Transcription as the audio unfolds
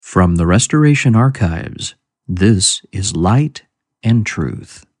From the Restoration Archives, this is Light and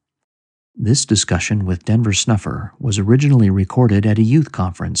Truth. This discussion with Denver Snuffer was originally recorded at a youth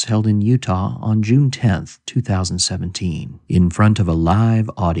conference held in Utah on June 10, 2017, in front of a live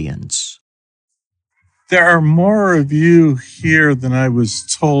audience. There are more of you here than I was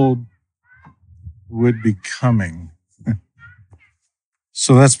told would be coming.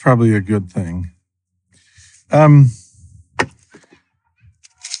 So that's probably a good thing.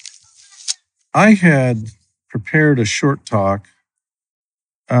 I had prepared a short talk.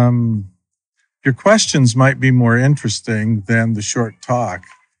 Your questions might be more interesting than the short talk.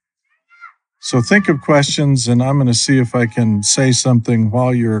 So think of questions, and I'm going to see if I can say something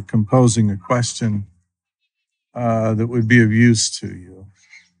while you're composing a question that would be of use to you.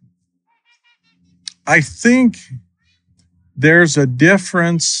 I think there's a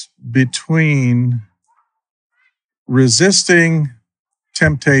difference between resisting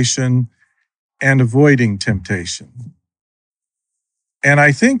temptation and avoiding temptation. And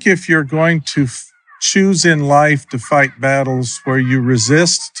I think if you're going to choose in life to fight battles where you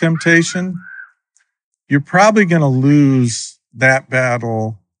resist temptation, you're probably going to lose that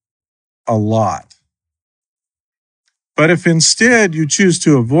battle a lot. But if instead you choose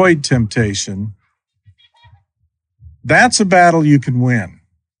to avoid temptation, that's a battle you can win.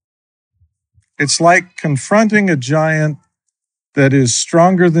 It's like confronting a giant that is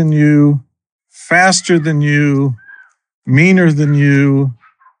stronger than you, faster than you, meaner than you,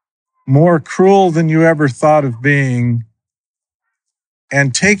 more cruel than you ever thought of being,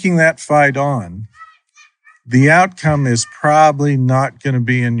 and taking that fight on. The outcome is probably not going to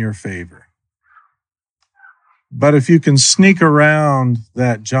be in your favor. But if you can sneak around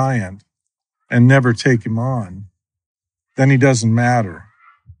that giant and never take him on, then he doesn't matter.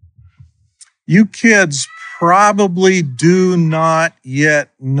 You kids probably do not yet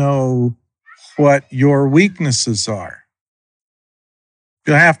know what your weaknesses are.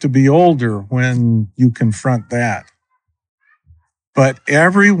 You'll have to be older when you confront that. But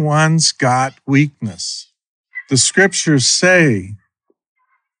everyone's got weakness. The scriptures say,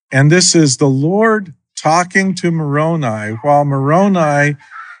 and this is the Lord talking to Moroni while Moroni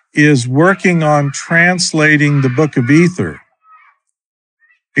is working on translating the book of Ether.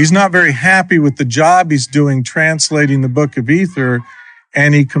 He's not very happy with the job he's doing translating the book of Ether,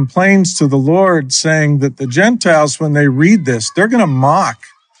 and he complains to the Lord saying that the Gentiles, when they read this, they're going to mock.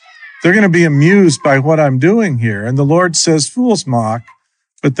 They're going to be amused by what I'm doing here. And the Lord says, fools mock,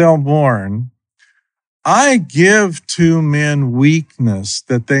 but they'll mourn. I give to men weakness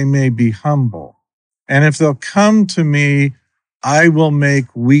that they may be humble. And if they'll come to me, I will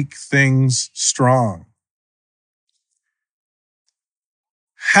make weak things strong.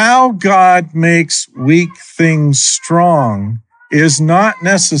 How God makes weak things strong is not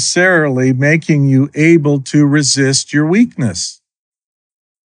necessarily making you able to resist your weakness.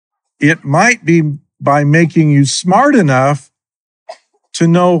 It might be by making you smart enough to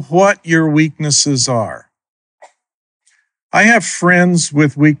know what your weaknesses are. I have friends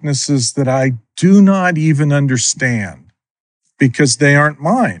with weaknesses that I do not even understand because they aren't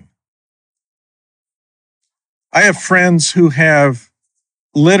mine. I have friends who have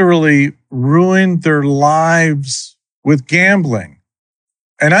literally ruined their lives with gambling.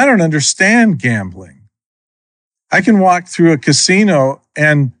 And I don't understand gambling. I can walk through a casino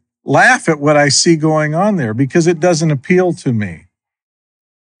and laugh at what I see going on there because it doesn't appeal to me.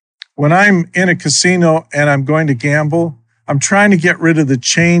 When I'm in a casino and I'm going to gamble, I'm trying to get rid of the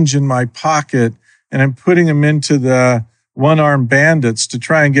change in my pocket and I'm putting them into the one-armed bandits to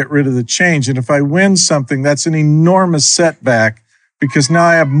try and get rid of the change. And if I win something, that's an enormous setback because now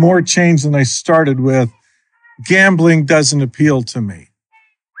I have more change than I started with. Gambling doesn't appeal to me.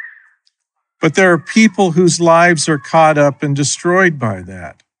 But there are people whose lives are caught up and destroyed by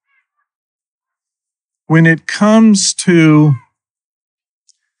that. When it comes to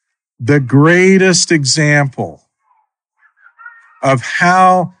the greatest example of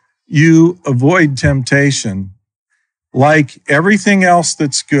how you avoid temptation, like everything else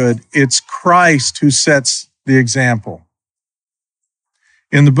that's good, it's Christ who sets the example.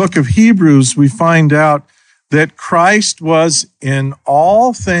 In the book of Hebrews, we find out that Christ was in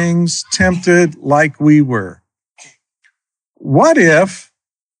all things tempted like we were. What if,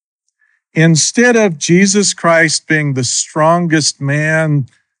 instead of Jesus Christ being the strongest man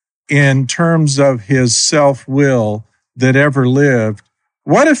in terms of his self-will that ever lived,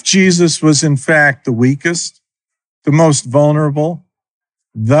 what if Jesus was in fact the weakest, the most vulnerable,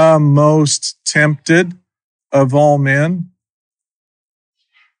 the most tempted of all men?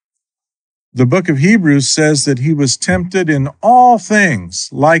 the book of Hebrews says that he was tempted in all things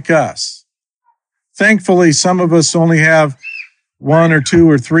like us. Thankfully, some of us only have 1 or 2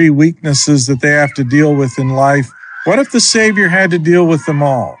 or 3 weaknesses that they have to deal with in life. What if the Savior had to deal with them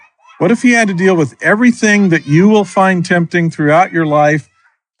all? What if he had to deal with everything that you will find tempting throughout your life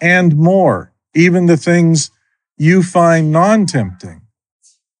and more, even the things you find non-tempting?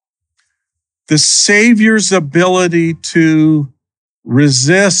 The Savior's ability to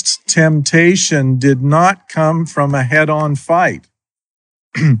resist temptation did not come from a head-on fight.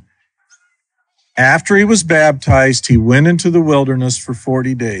 After he was baptized, he went into the wilderness for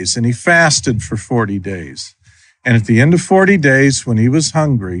 40 days, and he fasted for 40 days. And at the end of 40 days, when he was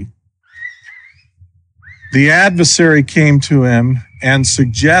hungry, the adversary came to him and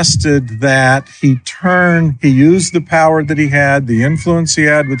suggested that he used the power that he had, the influence he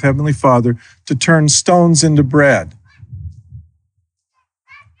had with Heavenly Father, to turn stones into bread.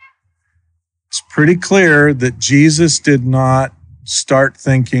 It's pretty clear that Jesus did not start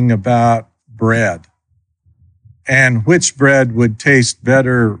thinking about bread and which bread would taste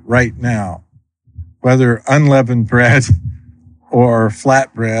better right now, whether unleavened bread or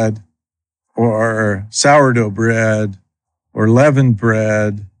flat bread or sourdough bread or leavened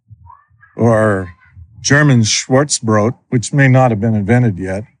bread or German Schwarzbrot, which may not have been invented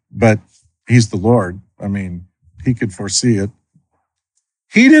yet, but he's the Lord. I mean, he could foresee it.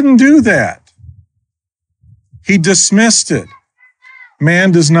 He didn't do that. He dismissed it.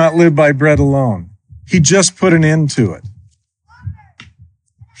 Man does not live by bread alone. He just put an end to it.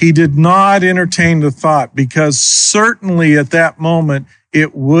 He did not entertain the thought, because certainly at that moment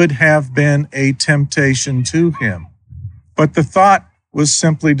it would have been a temptation to him. But the thought was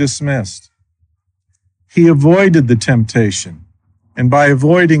simply dismissed. He avoided the temptation, and by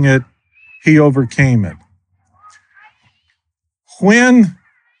avoiding it, he overcame it. When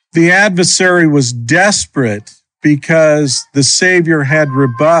the adversary was desperate because the Savior had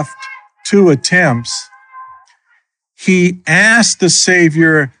rebuffed 2 attempts, he asked the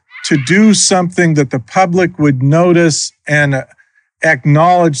Savior to do something that the public would notice and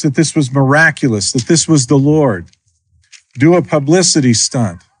acknowledge that this was miraculous, that this was the Lord. Do a publicity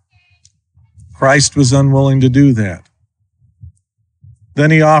stunt. Christ was unwilling to do that.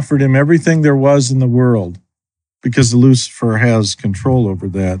 Then he offered him everything there was in the world, because Lucifer has control over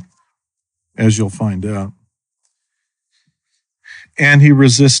that, as you'll find out. And he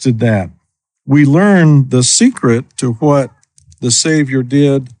resisted that. We learn the secret to what the Savior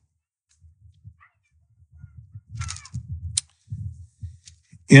did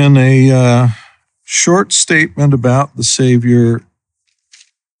in a short statement about the Savior.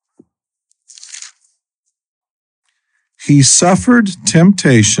 He suffered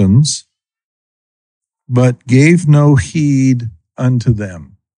temptations, but gave no heed unto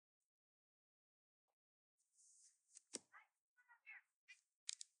them.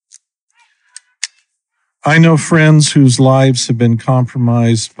 I know friends whose lives have been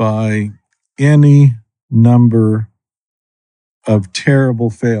compromised by any number of terrible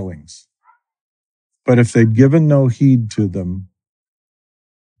failings. But if they'd given no heed to them,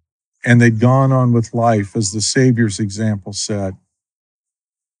 and they'd gone on with life, as the Savior's example said,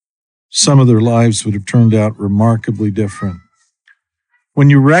 some of their lives would have turned out remarkably different.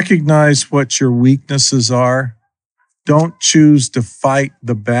 When you recognize what your weaknesses are, don't choose to fight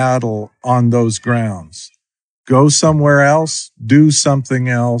the battle on those grounds. Go somewhere else, do something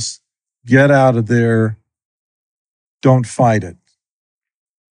else, get out of there. Don't fight it.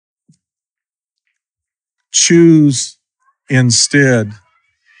 Choose instead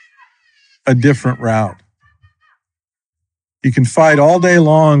a different route. You can fight all day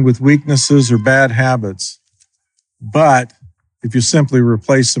long with weaknesses or bad habits, but if you simply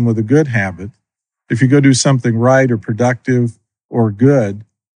replace them with a good habit, if you go do something right or productive or good,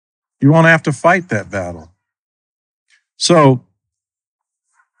 you won't have to fight that battle. So,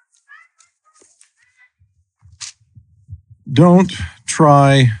 don't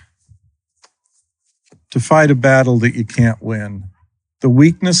try to fight a battle that you can't win. The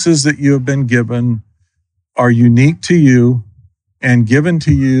weaknesses that you have been given are unique to you and given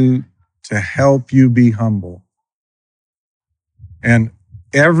to you to help you be humble. And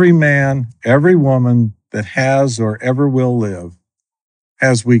every man, every woman that has or ever will live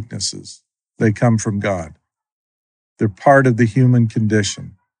has weaknesses. They come from God. They're part of the human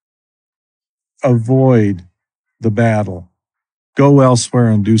condition. Avoid the battle. Go elsewhere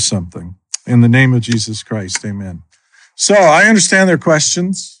and do something. In the name of Jesus Christ, amen. So I understand their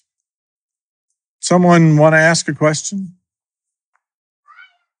questions. Someone want to ask a question?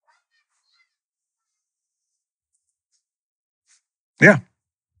 Yeah.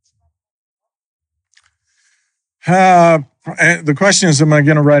 The question is, am I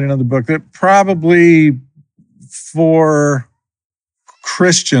going to write another book? That probably for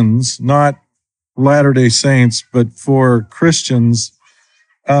Christians, not Latter-day Saints, but for Christians,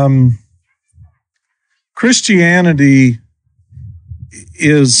 Christianity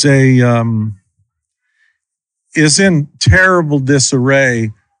is in terrible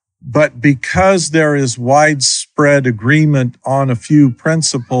disarray, but because there is widespread agreement on a few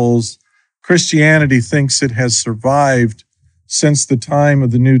principles, Christianity thinks it has survived since the time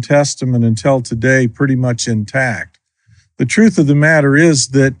of the New Testament until today, pretty much intact. The truth of the matter is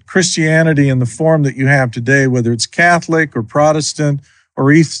that Christianity in the form that you have today, whether it's Catholic or Protestant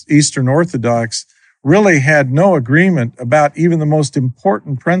or Eastern Orthodox, really had no agreement about even the most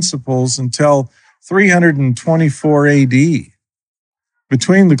important principles until 324 AD.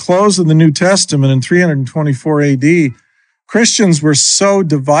 Between the close of the New Testament and 324 AD, Christians were so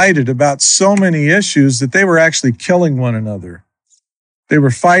divided about so many issues that they were actually killing one another. They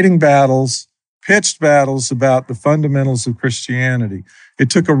were fighting battles, pitched battles about the fundamentals of Christianity. It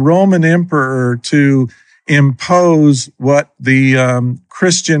took a Roman emperor to impose what the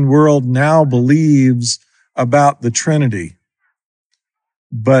Christian world now believes about the Trinity.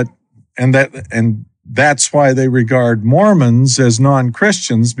 And that's why they regard Mormons as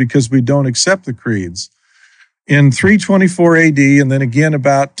non-Christians, because we don't accept the creeds. In 324 AD, and then again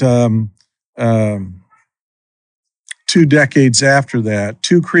about 2 decades after that,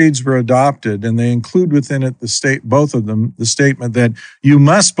 2 creeds were adopted, and they include within it both of them, the statement that you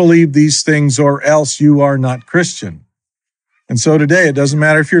must believe these things or else you are not Christian. And so today, it doesn't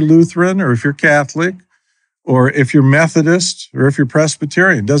matter if you're Lutheran or if you're Catholic or if you're Methodist or if you're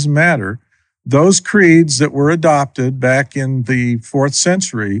Presbyterian, it doesn't matter. Those creeds that were adopted back in the 4th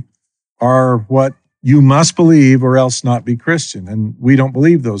century are what you must believe or else not be Christian. And we don't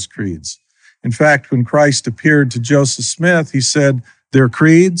believe those creeds. In fact, when Christ appeared to Joseph Smith, he said, their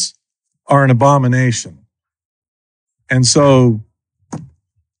creeds are an abomination. And so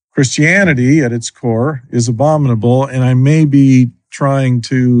Christianity at its core is abominable, and I may be trying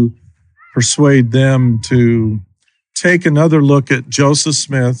to persuade them to take another look at Joseph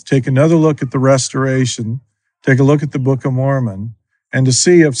Smith, take another look at the Restoration, take a look at the Book of Mormon, and to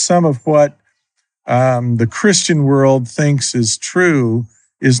see if some of what the Christian world thinks is true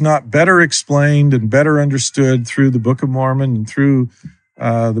is not better explained and better understood through the Book of Mormon and through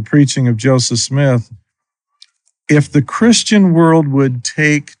the preaching of Joseph Smith. If the Christian world would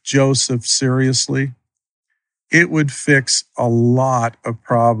take Joseph seriously, it would fix a lot of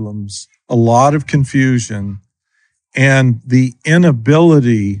problems, a lot of confusion, and the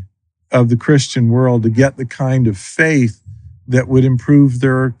inability of the Christian world to get the kind of faith that would improve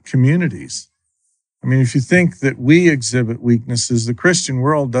their communities. I mean, if you think that we exhibit weaknesses, the Christian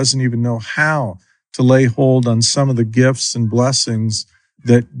world doesn't even know how to lay hold on some of the gifts and blessings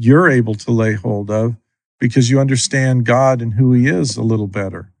that you're able to lay hold of because you understand God and who He is a little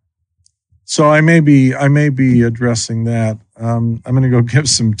better. So I may be addressing that. I'm going to go give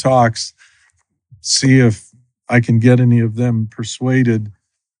some talks, see if I can get any of them persuaded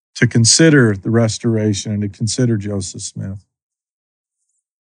to consider the Restoration and to consider Joseph Smith.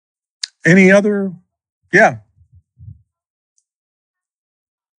 Any other? Yeah.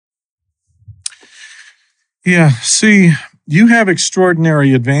 Yeah, see, you have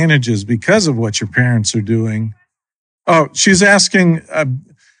extraordinary advantages because of what your parents are doing. Oh, she's asking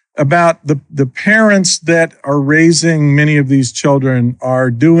about the parents that are raising many of these children are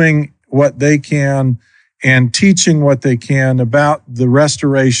doing what they can and teaching what they can about the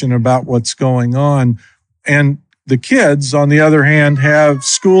Restoration, about what's going on. And the kids, on the other hand, have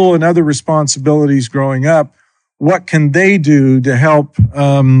school and other responsibilities growing up. What can they do to help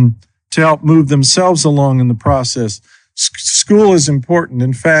move themselves along in the process? School is important.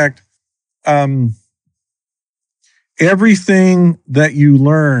 In fact, everything that you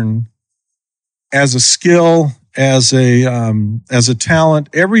learn as a skill, as a talent,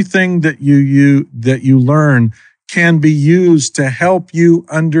 everything that you learn can be used to help you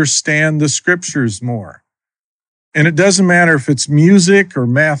understand the Scriptures more. And it doesn't matter if it's music or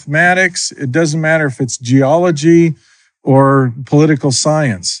mathematics. It doesn't matter if it's geology or political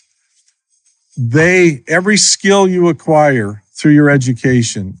science. Every skill you acquire through your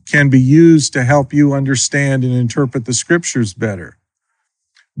education can be used to help you understand and interpret the Scriptures better.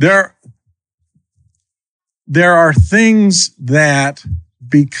 There are things that,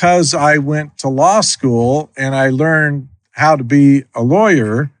 because I went to law school and I learned how to be a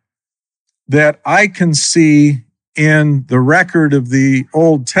lawyer, that I can see in the record of the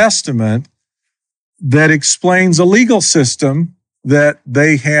Old Testament that explains a legal system that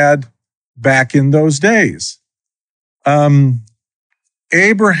they had back in those days.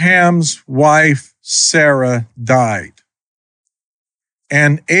 Abraham's wife, Sarah, died.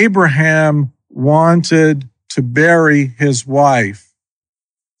 And Abraham wanted to bury his wife,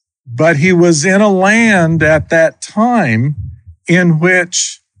 but he was in a land at that time in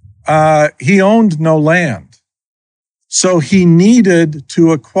which he owned no land. So he needed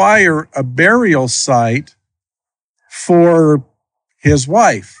to acquire a burial site for his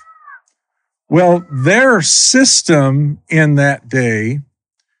wife. Well, their system in that day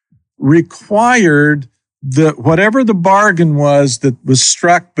required whatever the bargain was that was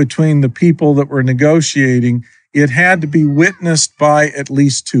struck between the people that were negotiating, it had to be witnessed by at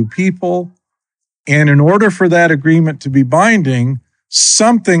least two people. And in order for that agreement to be binding,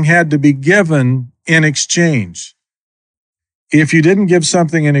 something had to be given in exchange. If you didn't give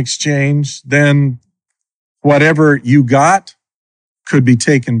something in exchange, then whatever you got could be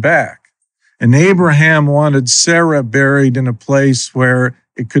taken back. And Abraham wanted Sarah buried in a place where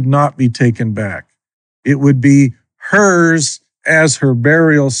it could not be taken back. It would be hers as her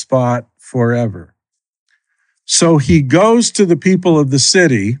burial spot forever. So he goes to the people of the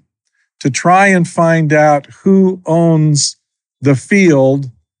city to try and find out who owns the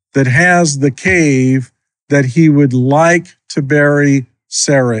field that has the cave that he would like to bury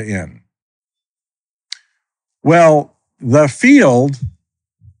Sarah in. Well, the field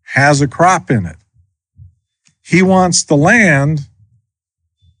has a crop in it. He wants the land,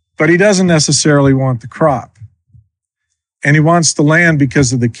 but he doesn't necessarily want the crop. And he wants the land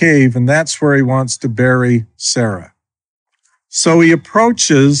because of the cave, and that's where he wants to bury Sarah. So he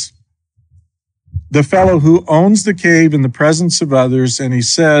approaches the fellow who owns the cave in the presence of others, and he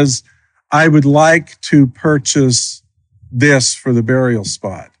says, I would like to purchase this for the burial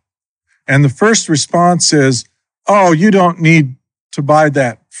spot. And the first response is, oh, you don't need to buy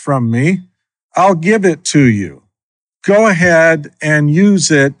that from me. I'll give it to you. Go ahead and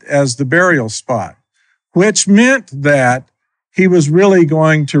use it as the burial spot, which meant that he was really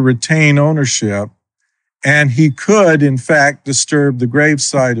going to retain ownership, and he could, in fact, disturb the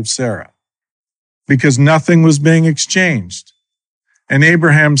gravesite of Sarah because nothing was being exchanged. And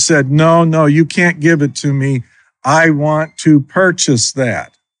Abraham said, no, you can't give it to me. I want to purchase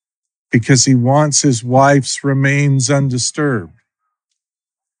that, because he wants his wife's remains undisturbed.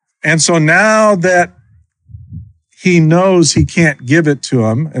 And so now that he knows he can't give it to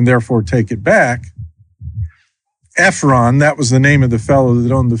him and therefore take it back, Ephron, that was the name of the fellow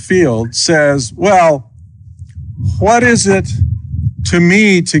that owned the field, says, well, what is it to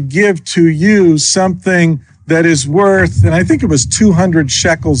me to give to you something that is worth, and I think it was 200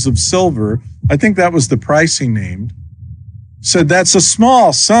 shekels of silver. I think that was the price he named. Said, that's a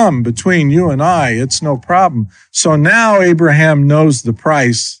small sum between you and I. It's no problem. So now Abraham knows the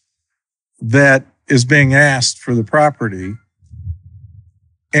price that is being asked for the property.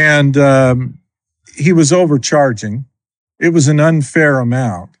 And he was overcharging. It was an unfair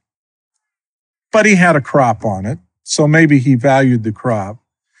amount. But he had a crop on it, so maybe he valued the crop.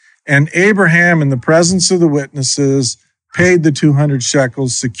 And Abraham, in the presence of the witnesses, paid the 200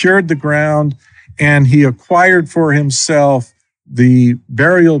 shekels, secured the ground, and he acquired for himself the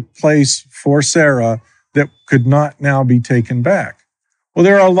burial place for Sarah that could not now be taken back. Well,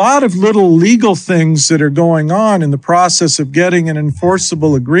 there are a lot of little legal things that are going on in the process of getting an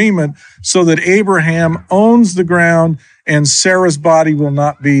enforceable agreement so that Abraham owns the ground and Sarah's body will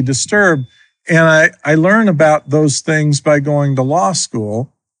not be disturbed. And I learn about those things by going to law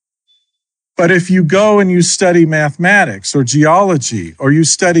school. But if you go and you study mathematics or geology or you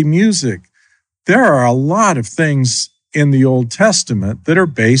study music, there are a lot of things in the Old Testament that are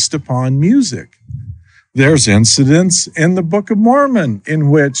based upon music. There's incidents in the Book of Mormon in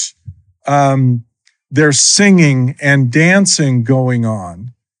which there's singing and dancing going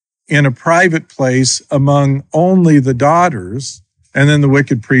on in a private place among only the daughters, and then the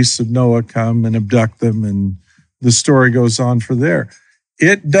wicked priests of Noah come and abduct them, and the story goes on for there.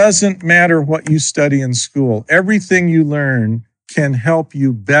 It doesn't matter what you study in school. Everything you learn can help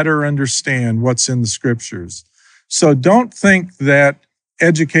you better understand what's in the scriptures. So don't think that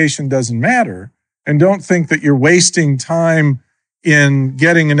education doesn't matter, and don't think that you're wasting time in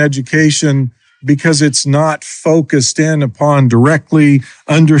getting an education because it's not focused in upon directly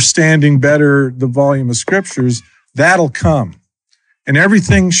understanding better the volume of scriptures. That'll come. And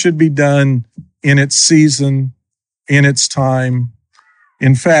everything should be done in its season, in its time.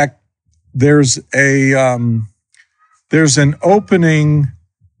 In fact, there's an opening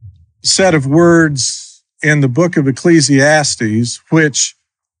set of words in the book of Ecclesiastes, which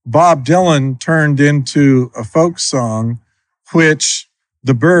Bob Dylan turned into a folk song, which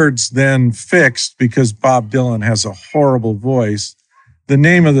the Byrds then fixed, because Bob Dylan has a horrible voice. The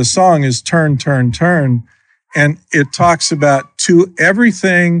name of the song is Turn, Turn, Turn. And it talks about, to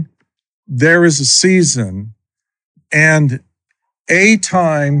everything there is a season and a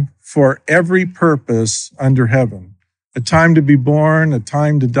time for every purpose under heaven. A time to be born, a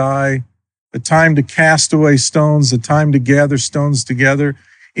time to die, a time to cast away stones, a time to gather stones together.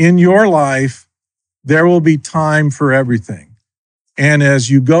 In your life, there will be time for everything. And as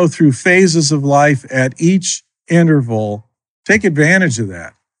you go through phases of life at each interval, take advantage of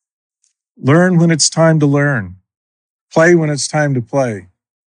that. Learn when it's time to learn. Play when it's time to play.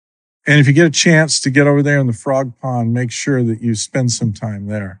 And if you get a chance to get over there in the frog pond, make sure that you spend some time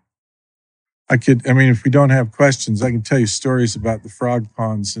there. If we don't have questions, I can tell you stories about the frog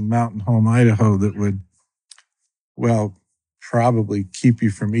ponds in Mountain Home, Idaho that would, probably keep you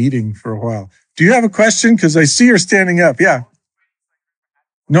from eating for a while. Do you have a question? Because I see her standing up. Yeah.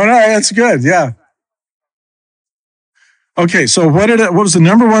 No, that's good. Yeah. Okay, so what was the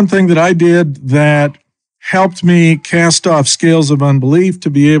number one thing that I did that helped me cast off scales of unbelief to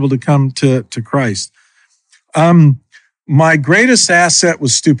be able to come to Christ? My greatest asset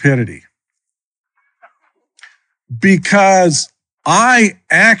was stupidity. Because I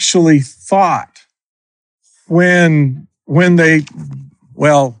actually thought when they,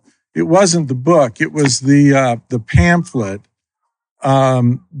 it wasn't the book, it was the pamphlet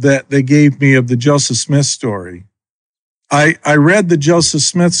that they gave me of the Joseph Smith story. I read the Joseph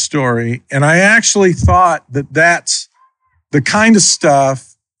Smith story, and I actually thought that that's the kind of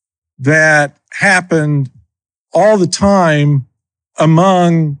stuff that happened all the time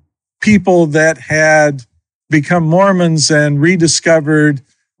among people that had become Mormons and rediscovered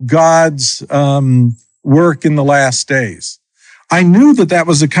God's work in the last days. I knew that that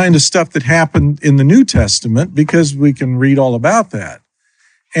was the kind of stuff that happened in the New Testament because we can read all about that.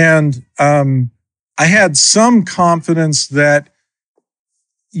 And I had some confidence that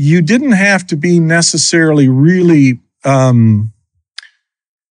you didn't have to be necessarily really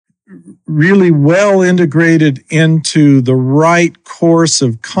well integrated into the right course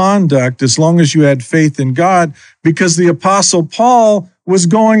of conduct as long as you had faith in God, because the Apostle Paul was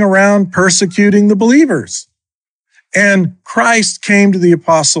going around persecuting the believers. And Christ came to the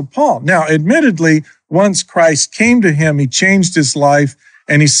Apostle Paul. Now, admittedly, once Christ came to him, he changed his life,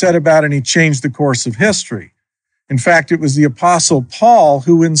 and he set about and he changed the course of history. In fact, it was the Apostle Paul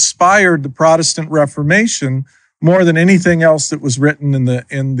who inspired the Protestant Reformation more than anything else that was written in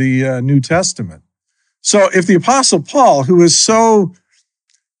the New Testament. So if the Apostle Paul, who is so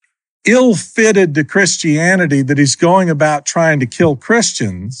ill-fitted to Christianity that he's going about trying to kill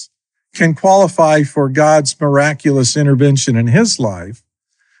Christians, can qualify for God's miraculous intervention in his life,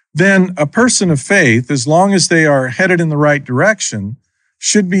 then a person of faith, as long as they are headed in the right direction,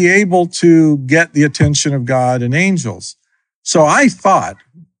 should be able to get the attention of God and angels. So I thought,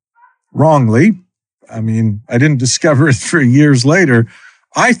 wrongly, I didn't discover it for years later,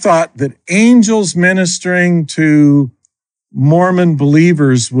 I thought that angels ministering to Mormon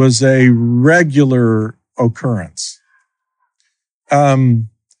believers was a regular occurrence.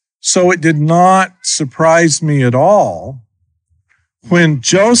 So it did not surprise me at all when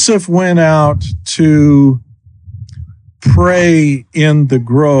Joseph went out to pray in the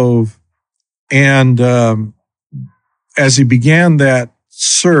grove, and as he began that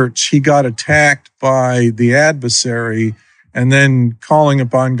search, he got attacked by the adversary, and then calling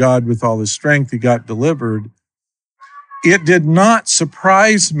upon God with all his strength, he got delivered. It did not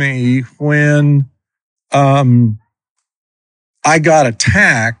surprise me when I got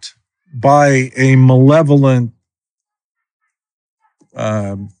attacked by a malevolent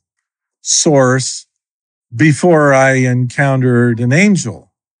source before I encountered an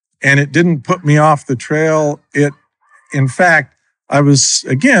angel. And it didn't put me off the trail. In fact, I was,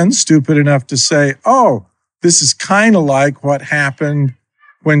 again, stupid enough to say, oh, this is kind of like what happened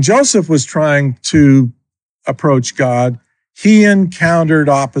when Joseph was trying to approach God. He encountered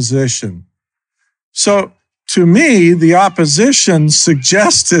opposition. So to me, the opposition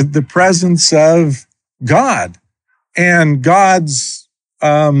suggested the presence of God and God's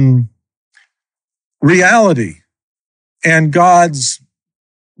reality and God's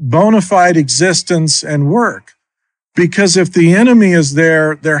bona fide existence and work. Because if the enemy is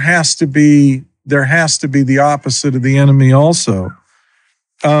there, there has to be the opposite of the enemy also.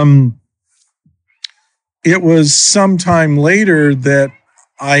 It was sometime later that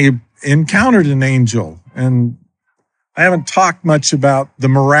I encountered an angel, and I haven't talked much about the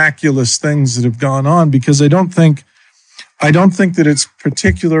miraculous things that have gone on because I don't think that it's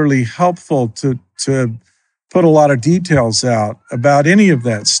particularly helpful to put a lot of details out about any of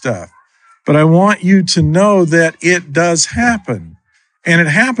that stuff. But I want you to know that it does happen. And it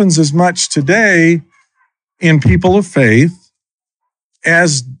happens as much today in people of faith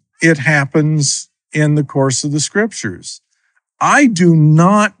as it happens in the course of the scriptures. I do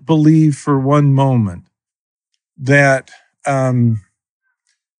not believe for one moment that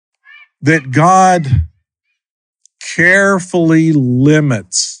that God carefully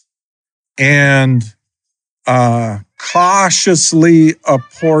limits and cautiously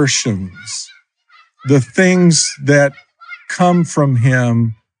apportions the things that come from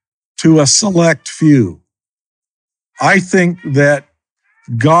him to a select few. I think that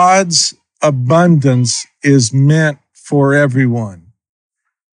God's abundance is meant for everyone.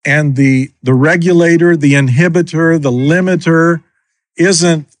 And the regulator, the inhibitor, the limiter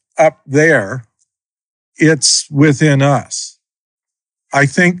isn't up there. It's within us. I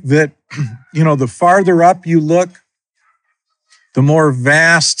think that, the farther up you look, the more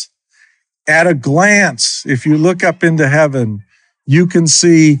vast. At a glance, if you look up into heaven, you can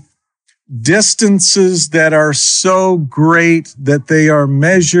see distances that are so great that they are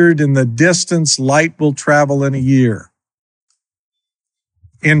measured in the distance light will travel in a year.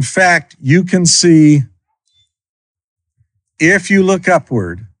 In fact, you can see, if you look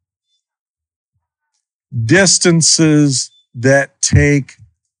upward, distances that take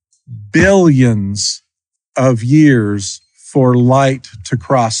billions of years for light to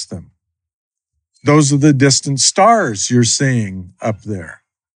cross them. Those are the distant stars you're seeing up there.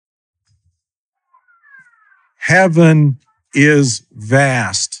 Heaven is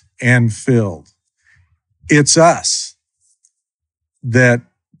vast and filled. It's us that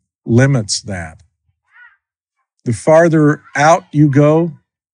limits that. The farther out you go,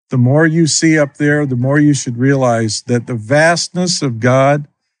 the more you see up there, the more you should realize that the vastness of God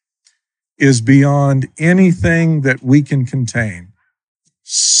is beyond anything that we can contain.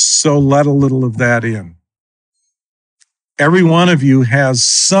 So let a little of that in. Every one of you has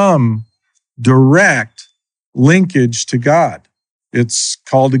some direct linkage to God. It's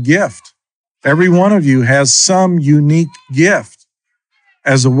called a gift. Every one of you has some unique gift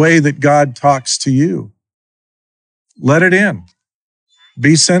as a way that God talks to you. Let it in.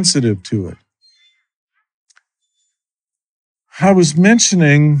 Be sensitive to it. I was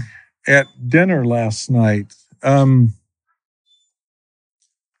mentioning at dinner last night,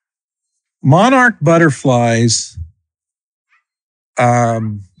 monarch butterflies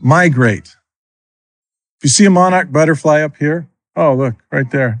migrate. You see a monarch butterfly up here? Oh, look, right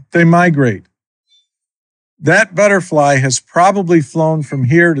there. They migrate. That butterfly has probably flown from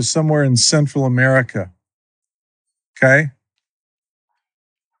here to somewhere in Central America. Okay?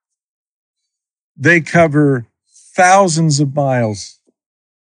 They cover thousands of miles.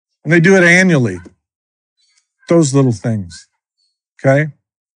 And they do it annually. Those little things. Okay?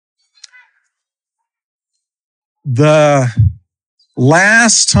 The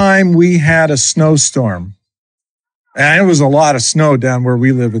last time we had a snowstorm, and it was a lot of snow down where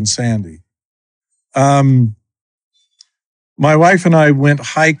we live in Sandy. My wife and I went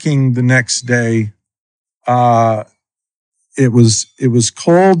hiking the next day. It was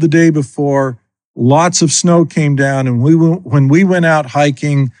cold the day before. Lots of snow came down, and when we went out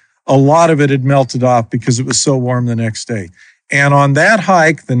hiking, a lot of it had melted off because it was so warm the next day. And on that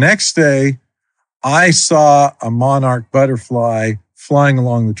hike the next day, I saw a monarch butterfly flying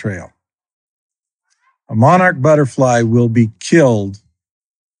along the trail. A monarch butterfly will be killed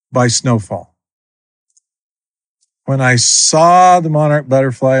by snowfall. When I saw the monarch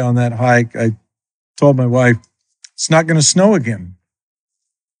butterfly on that hike, I told my wife, it's not going to snow again.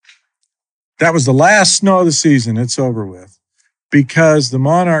 That was the last snow of the season. It's over with. Because the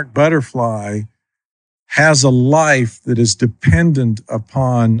monarch butterfly has a life that is dependent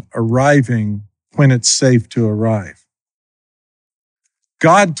upon arriving when it's safe to arrive.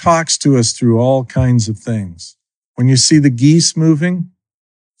 God talks to us through all kinds of things. When you see the geese moving,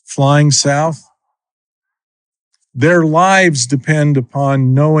 flying south, their lives depend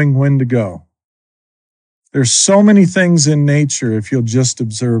upon knowing when to go. There's so many things in nature if you'll just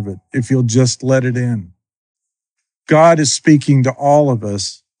observe it, if you'll just let it in. God is speaking to all of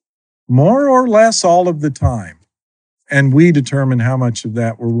us, more or less all of the time, and we determine how much of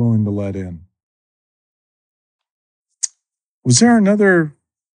that we're willing to let in. Was there another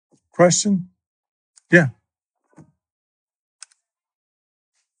question? Yeah.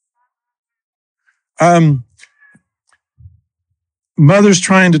 Mothers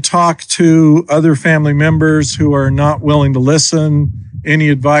trying to talk to other family members who are not willing to listen. Any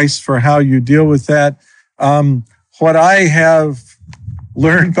advice for how you deal with that? What I have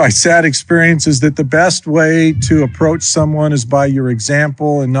learned by sad experiences that the best way to approach someone is by your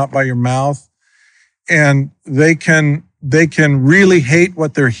example and not by your mouth. And they can really hate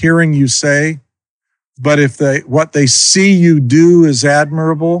what they're hearing you say, but if what they see you do is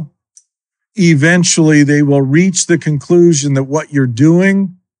admirable, eventually they will reach the conclusion that what you're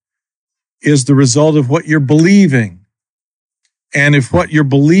doing is the result of what you're believing. And if what you're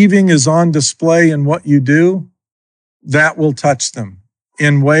believing is on display in what you do, that will touch them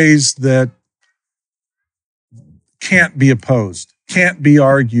in ways that can't be opposed, can't be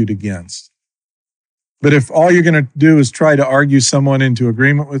argued against. But if all you're going to do is try to argue someone into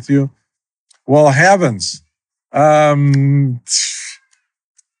agreement with you, well, heavens, that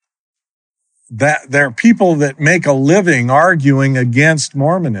there are people that make a living arguing against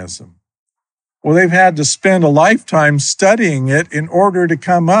Mormonism. Well, they've had to spend a lifetime studying it in order to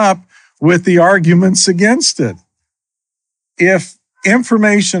come up with the arguments against it. If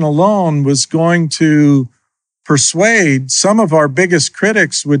information alone was going to persuade, some of our biggest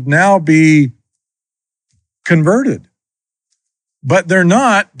critics would now be converted. But they're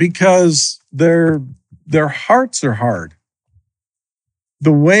not, because their hearts are hard.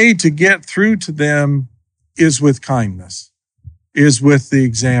 The way to get through to them is with kindness, is with the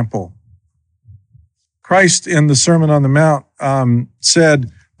example. Christ in the Sermon on the Mount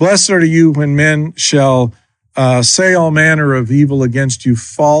said, "Blessed are you when men shall say all manner of evil against you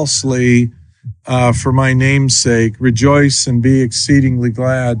falsely for my name's sake. Rejoice and be exceedingly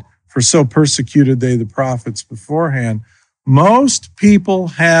glad, for so persecuted they the prophets beforehand." Most people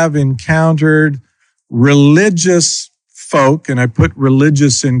have encountered religious folk, and I put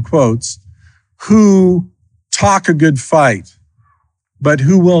religious in quotes, who talk a good fight, but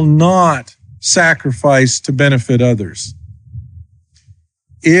who will not sacrifice to benefit others.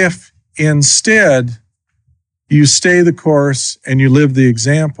 If instead you stay the course and you live the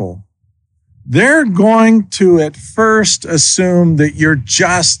example, they're going to at first assume that you're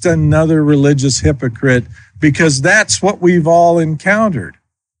just another religious hypocrite, because that's what we've all encountered.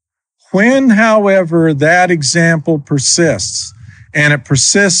 When, however, that example persists, and it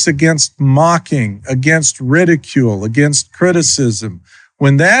persists against mocking, against ridicule, against criticism,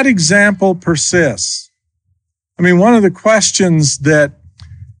 when that example persists, one of the questions that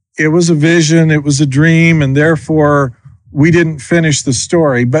it was a vision, it was a dream, and therefore we didn't finish the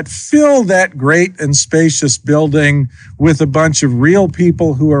story, but fill that great and spacious building with a bunch of real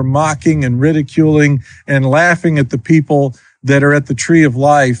people who are mocking and ridiculing and laughing at the people that are at the tree of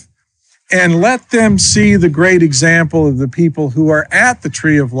life, and let them see the great example of the people who are at the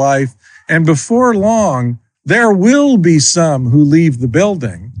tree of life. And before long, there will be some who leave the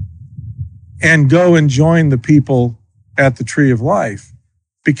building and go and join the people at the tree of life,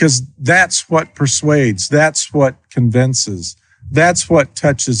 because that's what persuades, that's what convinces, that's what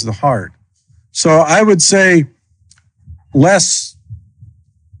touches the heart. So I would say less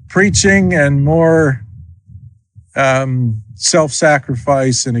preaching and more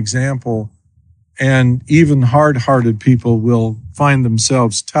self-sacrifice and example, and even hard-hearted people will find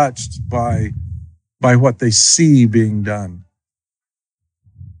themselves touched by what they see being done.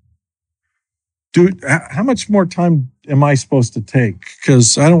 How much more time am I supposed to take?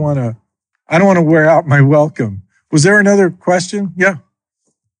 Because I don't want to wear out my welcome. Was there another question? Yeah.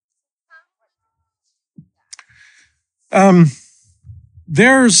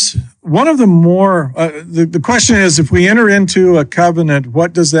 There's one of the more, the question is, if we enter into a covenant,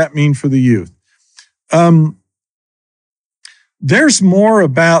 what does that mean for the youth? There's more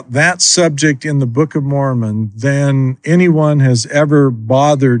about that subject in the Book of Mormon than anyone has ever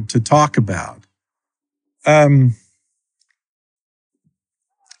bothered to talk about.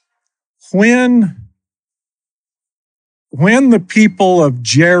 When the people of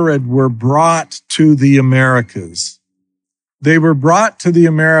Jared were brought to the Americas, they were brought to the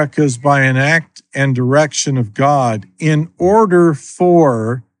Americas by an act and direction of God in order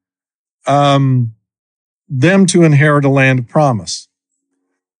for them to inherit a land of promise.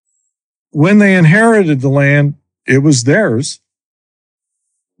 When they inherited the land, it was theirs,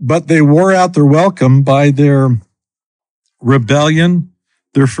 but they wore out their welcome by their rebellion,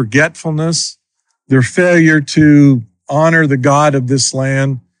 their forgetfulness, their failure to honor the God of this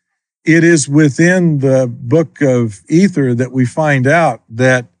land. It is within the book of Ether that we find out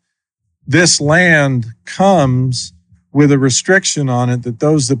that this land comes with a restriction on it, that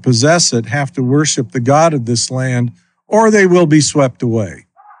those that possess it have to worship the God of this land, or they will be swept away.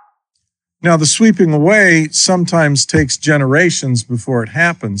 Now, the sweeping away sometimes takes generations before it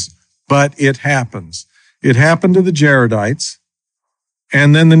happens, but it happens. It happened to the Jaredites,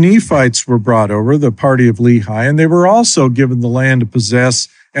 And then the Nephites were brought over, the party of Lehi, and they were also given the land to possess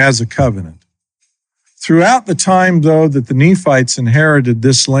as a covenant. Throughout the time, though, that the Nephites inherited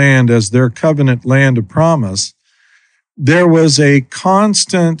this land as their covenant land of promise, there was a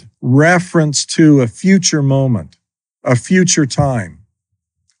constant reference to a future moment, a future time,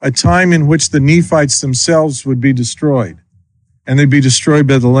 a time in which the Nephites themselves would be destroyed, and they'd be destroyed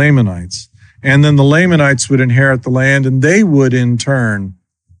by the Lamanites. And then the Lamanites would inherit the land, and they would in turn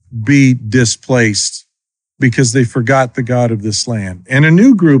be displaced because they forgot the God of this land. And a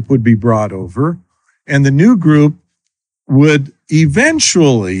new group would be brought over, and the new group would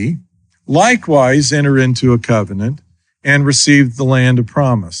eventually likewise enter into a covenant and receive the land of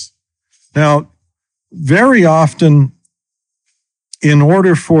promise. Now, very often, in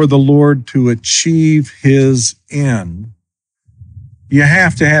order for the Lord to achieve his end, you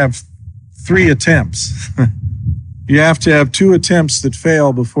have to have 3 attempts. You have to have 2 attempts that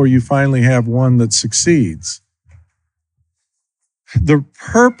fail before you finally have one that succeeds. The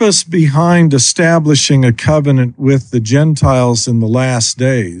purpose behind establishing a covenant with the Gentiles in the last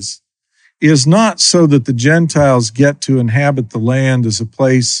days is not so that the Gentiles get to inhabit the land as a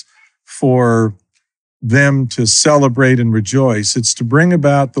place for them to celebrate and rejoice. It's to bring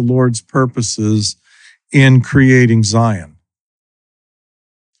about the Lord's purposes in creating Zion.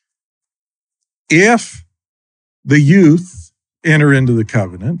 If the youth enter into the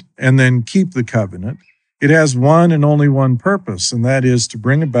covenant and then keep the covenant, it has one and only one purpose, and that is to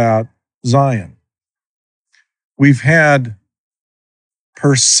bring about Zion. We've had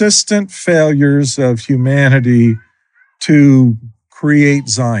persistent failures of humanity to create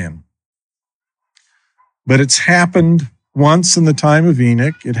Zion. But it's happened once in the time of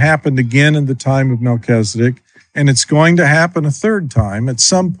Enoch. It happened again in the time of Melchizedek, and it's going to happen a third time at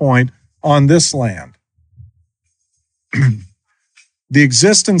some point on this land. The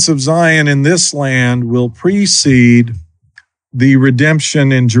existence of Zion in this land will precede the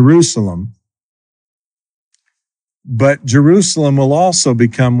redemption in Jerusalem, but Jerusalem will also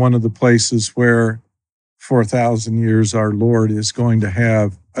become one of the places where for 1,000 years our Lord is going to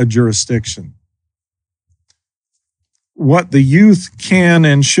have a jurisdiction. What the youth can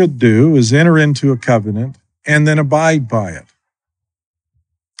and should do is enter into a covenant and then abide by it.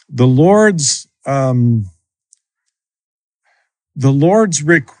 The Lord's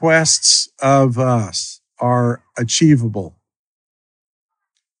requests of us are achievable.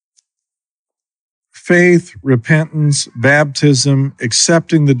 Faith, repentance, baptism,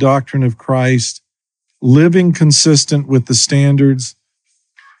 accepting the doctrine of Christ, living consistent with the standards.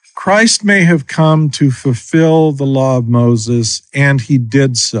 Christ may have come to fulfill the law of Moses, and he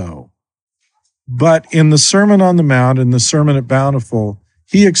did so. But in the Sermon on the Mount and the Sermon at Bountiful,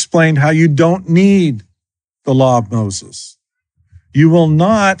 he explained how you don't need the law of Moses. You will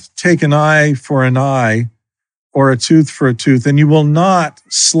not take an eye for an eye or a tooth for a tooth, and you will not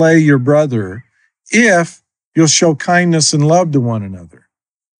slay your brother if you'll show kindness and love to one another.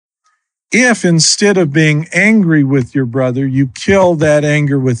 If instead of being angry with your brother, you kill that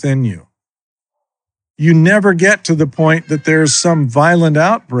anger within you. You never get to the point that there's some violent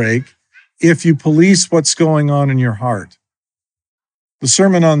outbreak if you police what's going on in your heart. The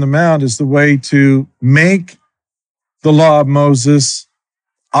Sermon on the Mount is the way to make the law of Moses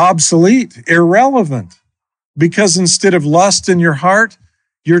obsolete, irrelevant, because instead of lust in your heart,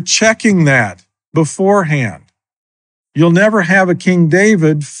 you're checking that beforehand. You'll never have a King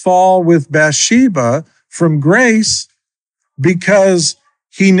David fall with Bathsheba from grace because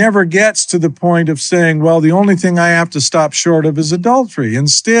he never gets to the point of saying, well, the only thing I have to stop short of is adultery.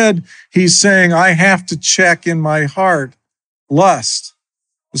 Instead, he's saying, I have to check in my heart lust.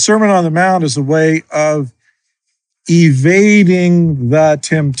 The Sermon on the Mount is a way of evading the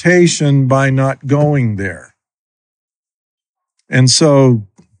temptation by not going there. And so,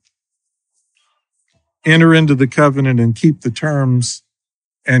 enter into the covenant and keep the terms,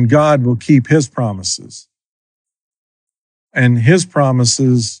 and God will keep his promises. And his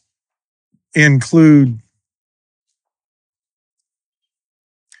promises include,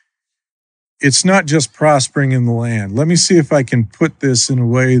 it's not just prospering in the land. Let me see if I can put this in a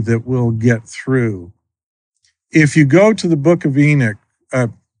way that we'll get through. If you go to the book of Enoch,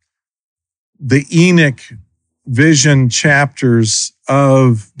 the Enoch vision chapters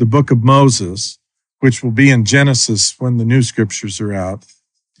of the book of Moses, which will be in Genesis when the new scriptures are out,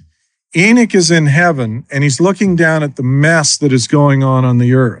 Enoch is in heaven, and he's looking down at the mess that is going on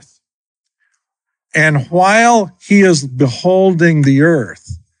the earth. And while he is beholding the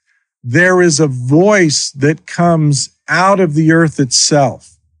earth, there is a voice that comes out of the earth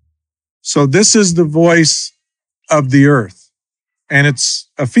itself. So this is the voice of the earth. and it's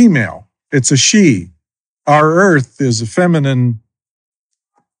a female. It's a she. Our earth is a feminine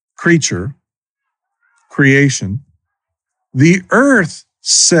creature, creation. The earth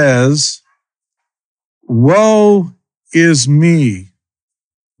says, "Woe is me,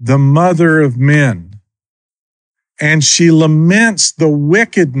 the mother of men." And she laments the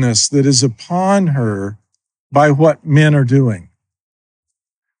wickedness that is upon her by what men are doing.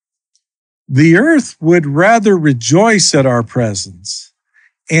 The earth would rather rejoice at our presence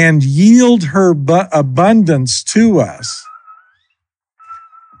and yield her abundance to us.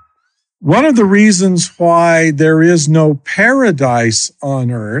 One of the reasons why there is no paradise on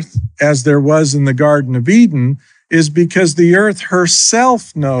earth, as there was in the Garden of Eden, is because the earth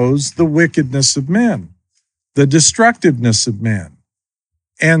herself knows the wickedness of men, the destructiveness of men.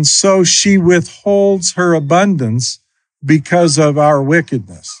 And so she withholds her abundance because of our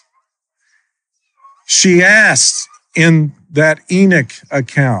wickedness. She asks in that Enoch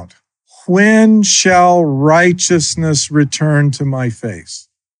account, "When shall righteousness return to my face?"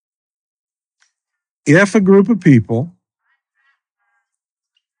 If a group of people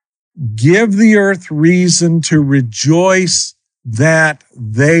give the earth reason to rejoice that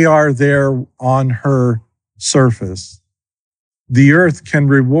they are there on her surface, the earth can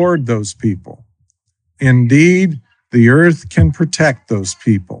reward those people. Indeed, the earth can protect those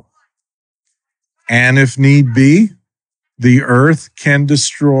people. And if need be, the earth can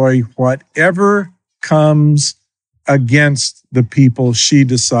destroy whatever comes against the people she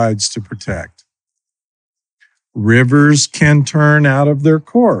decides to protect. Rivers can turn out of their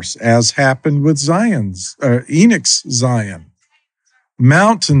course, as happened with Enoch's Zion.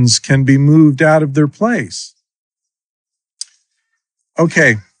 Mountains can be moved out of their place.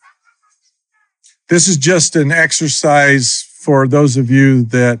 Okay, this is just an exercise for those of you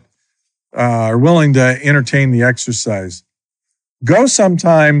that are willing to entertain the exercise. Go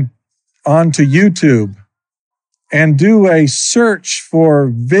sometime onto YouTube and do a search for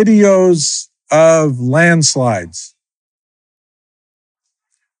videos of landslides.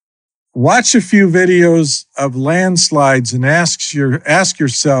 Watch a few videos of landslides and ask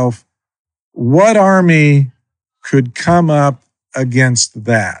yourself, what army could come up against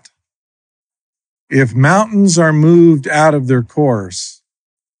that? If mountains are moved out of their course,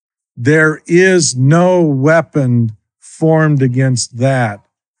 there is no weapon formed against that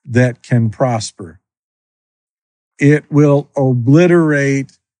can prosper. It will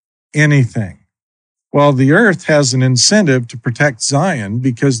obliterate anything. Well, the earth has an incentive to protect Zion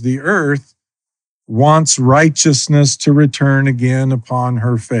because the earth wants righteousness to return again upon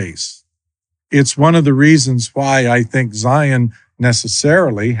her face. It's one of the reasons why I think Zion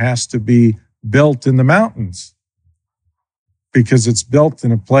necessarily has to be built in the mountains, because it's built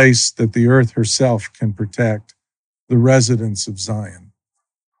in a place that the earth herself can protect the residents of Zion.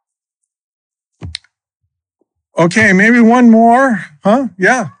 Okay, maybe one more, huh?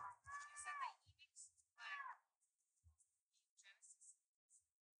 Yeah.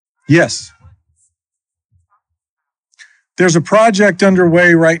 Yes. There's a project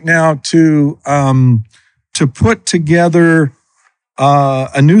underway right now to put together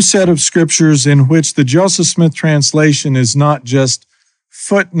a new set of scriptures in which the Joseph Smith translation is not just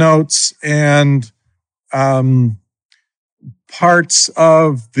footnotes and parts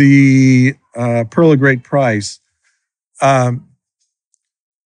of the Pearl of Great Price.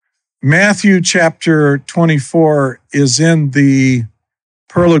 Matthew chapter 24 is in the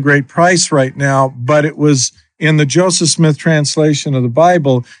Pearl of Great Price right now, but it was in the Joseph Smith translation of the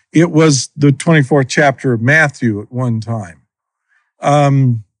Bible. It was the 24th chapter of Matthew at one time.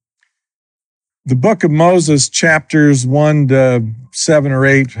 The book of Moses, chapters 1 to 7 or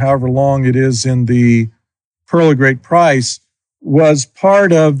 8, however long it is in the Pearl of Great Price, was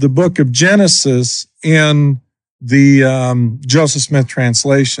part of the book of Genesis in the Joseph Smith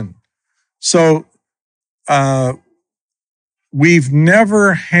translation. So we've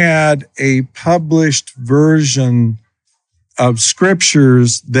never had a published version of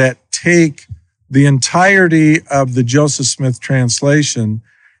scriptures that take the entirety of the Joseph Smith translation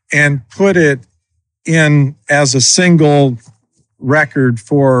and put it in as a single record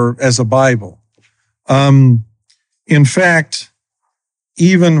as a Bible. In fact,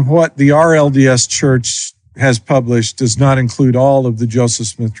 even what the RLDS Church has published does not include all of the Joseph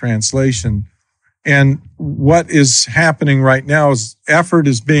Smith translation. And what is happening right now is effort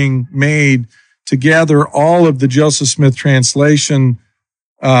is being made to gather all of the Joseph Smith translation,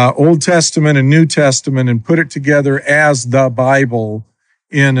 Old Testament and New Testament, and put it together as the Bible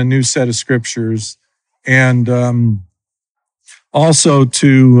in a new set of scriptures. And also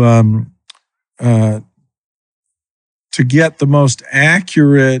to to get the most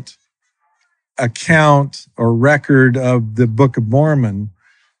accurate account or record of the Book of Mormon.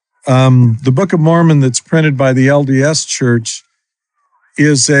 The Book of Mormon that's printed by the LDS Church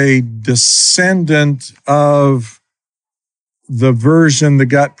is a descendant of the version that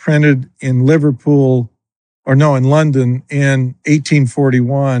got printed in in London in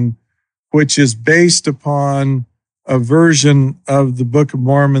 1841, which is based upon a version of the Book of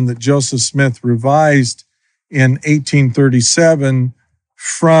Mormon that Joseph Smith revised in 1837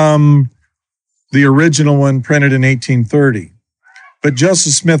 from the original one printed in 1830. But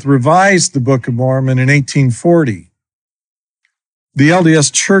Joseph Smith revised the Book of Mormon in 1840. The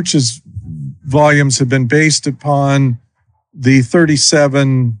LDS Church's volumes have been based upon the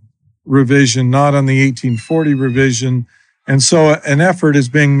 37 revision, not on the 1840 revision. And so an effort is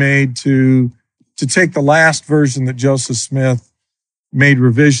being made to take the last version that Joseph Smith made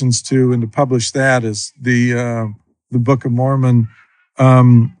revisions to and to publish that as the Book of Mormon,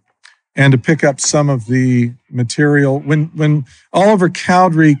 and to pick up some of the material. When Oliver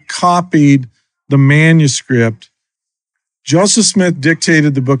Cowdery copied the manuscript, Joseph Smith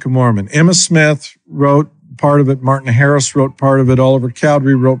dictated the Book of Mormon. Emma Smith wrote part of it. Martin Harris wrote part of it. Oliver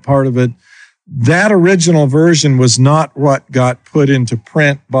Cowdery wrote part of it. That original version was not what got put into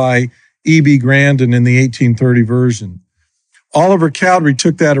print by E.B. Grandin in the 1830 version. Oliver Cowdery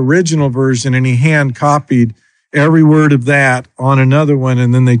took that original version and he hand copied every word of that on another one,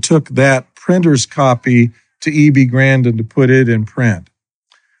 and then they took that printer's copy to E.B. Grandin to put it in print.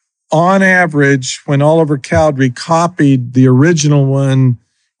 On average, when Oliver Cowdery copied the original one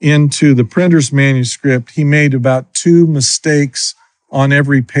into the printer's manuscript, he made about 2 mistakes on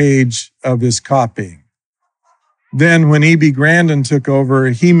every page of his copying. Then when E.B. Grandin took over,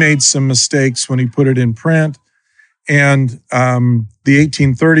 he made some mistakes when he put it in print, and the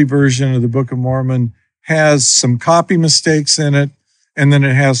 1830 version of the Book of Mormon has some copy mistakes in it, and then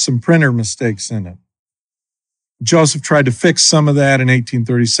it has some printer mistakes in it. Joseph tried to fix some of that in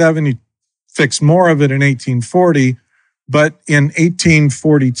 1837. He fixed more of it in 1840. But in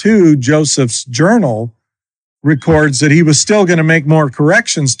 1842, Joseph's journal records that he was still going to make more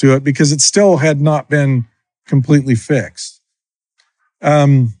corrections to it because it still had not been completely fixed.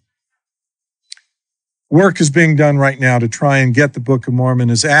 Work is being done right now to try and get the Book of Mormon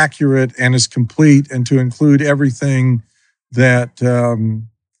as accurate and as complete, and to include everything that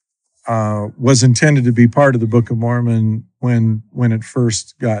was intended to be part of the Book of Mormon when it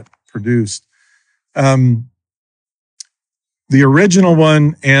first got produced. The original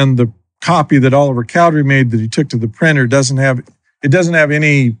one and the copy that Oliver Cowdery made that he took to the printer doesn't have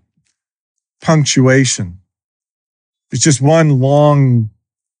any punctuation. It's just one long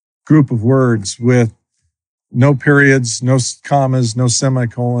group of words with no periods, no commas, no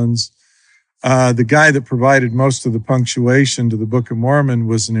semicolons. The guy that provided most of the punctuation to the Book of Mormon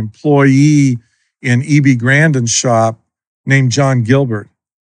was an employee in E.B. Grandin's shop named John Gilbert.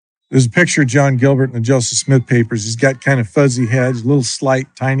 There's a picture of John Gilbert in the Joseph Smith papers. He's got kind of fuzzy head, a little slight,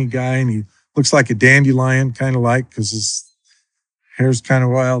 tiny guy, and he looks like a dandelion, kind of like, because his hair's kind of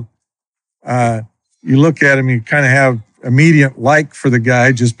wild. You look at him, you kind of have immediate like for the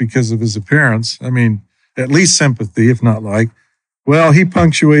guy just because of his appearance. I mean, at least sympathy, if not like. Well, he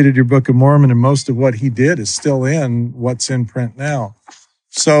punctuated your Book of Mormon, and most of what he did is still in what's in print now.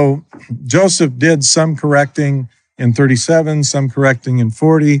 So Joseph did some correcting in 37, some correcting in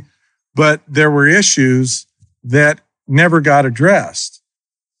 40, but there were issues that never got addressed.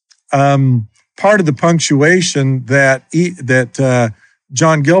 Part of the punctuation that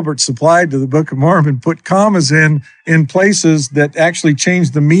John Gilbert supplied to the Book of Mormon put commas in places that actually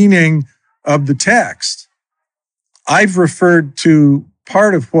changed the meaning of the text. I've referred to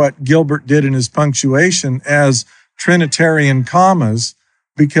part of what Gilbert did in his punctuation as Trinitarian commas,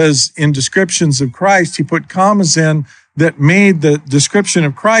 because in descriptions of Christ, he put commas in that made the description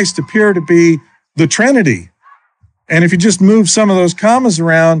of Christ appear to be the Trinity. And if you just move some of those commas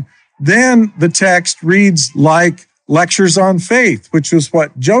around, then the text reads like Lectures on Faith, which was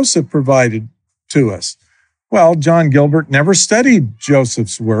what Joseph provided to us. Well, John Gilbert never studied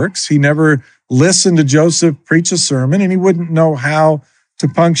Joseph's works. He never listened to Joseph preach a sermon, and he wouldn't know how to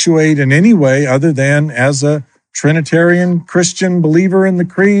punctuate in any way other than as a Trinitarian Christian believer in the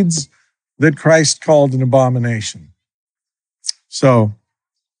creeds that Christ called an abomination. So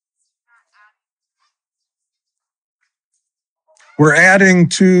we're adding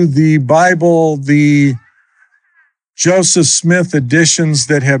to the Bible the Joseph Smith editions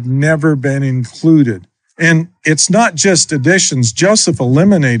that have never been included. And it's not just additions. Joseph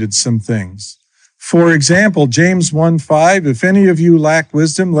eliminated some things. For example, James 1:5, if any of you lack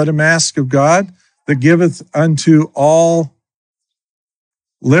wisdom, let him ask of God, that giveth unto all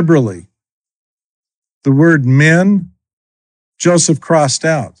liberally. The word men, Joseph crossed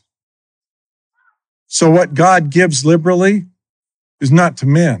out. So what God gives liberally is not to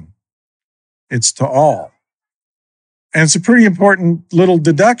men, it's to all. And it's a pretty important little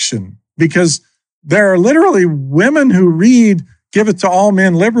deduction, because there are literally women who read "giveth to all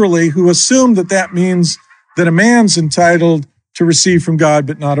men liberally" who assume that that means that a man's entitled to receive from God,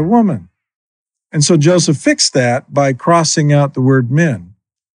 but not a woman. And so Joseph fixed that by crossing out the word men,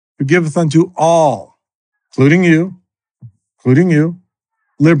 who giveth unto all, including you,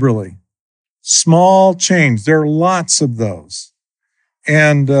 liberally. Small change. There are lots of those.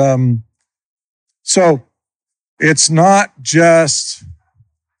 And so it's not just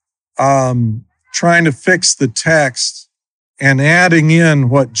trying to fix the text and adding in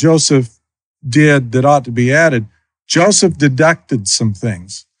what Joseph did that ought to be added. Joseph deducted some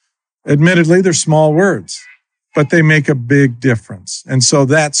things. Admittedly, they're small words, but they make a big difference. And so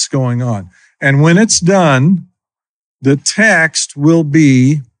that's going on. And when it's done, the text will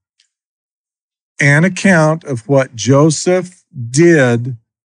be an account of what Joseph did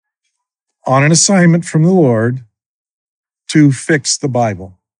on an assignment from the Lord to fix the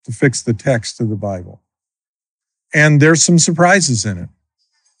Bible, to fix the text of the Bible. And there's some surprises in it.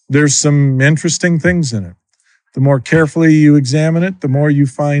 There's some interesting things in it. The more carefully you examine it, the more you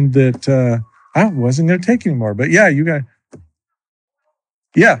find that, I wasn't going to take any more, but yeah, you got,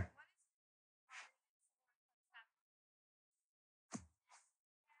 yeah.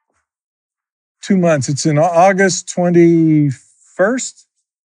 Two months. It's in August 21st.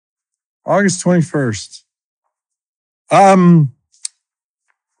 August 21st.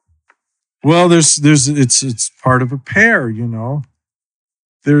 Well, it's part of a pair, you know.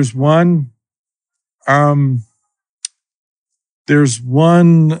 There's one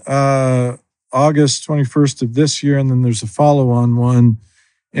August 21st of this year, and then there's a follow-on one,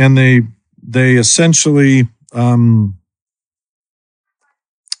 and they essentially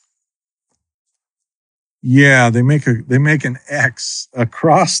they make an X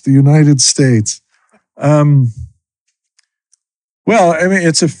across the United States. Well, I mean,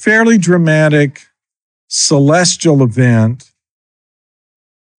 it's a fairly dramatic celestial event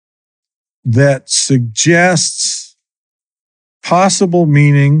that suggests possible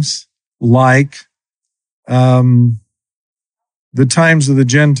meanings like the times of the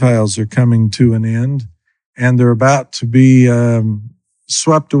Gentiles are coming to an end, and they're about to be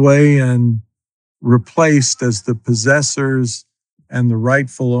swept away and replaced as the possessors and the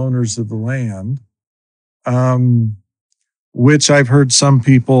rightful owners of the land, which I've heard some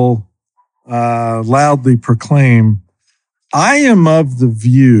people loudly proclaim. I am of the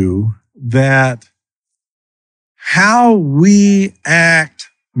view that how we act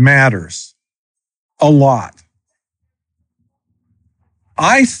matters a lot.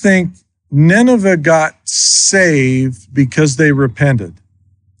 I think Nineveh got saved because they repented.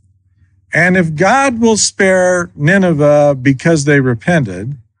 And if God will spare Nineveh because they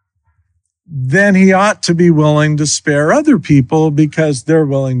repented, then he ought to be willing to spare other people because they're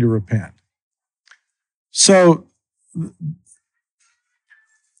willing to repent. So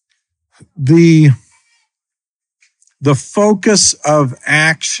the focus of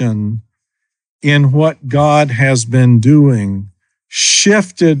action in what God has been doing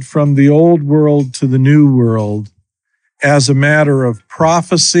shifted from the old world to the new world as a matter of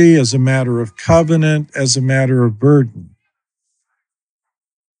prophecy, as a matter of covenant, as a matter of burden.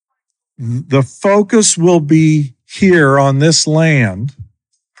 The focus will be here on this land,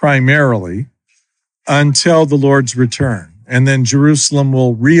 primarily, until the Lord's return. And then Jerusalem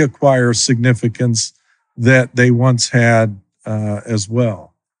will reacquire significance that they once had as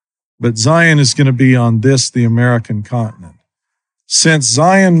well. But Zion is going to be on this, the American continent. Since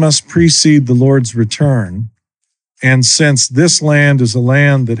Zion must precede the Lord's return, and since this land is a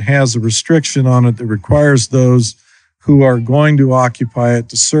land that has a restriction on it that requires those who are going to occupy it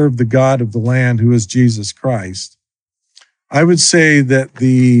to serve the God of the land, who is Jesus Christ, I would say that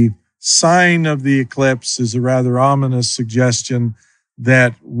the sign of the eclipse is a rather ominous suggestion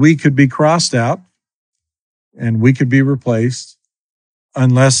that we could be crossed out and we could be replaced,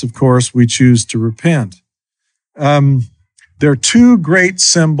 unless, of course, we choose to repent. There are two great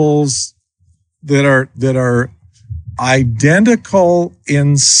symbols that are identical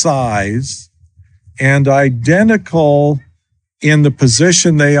in size and identical in the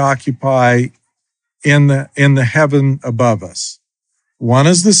position they occupy in the heaven above us. One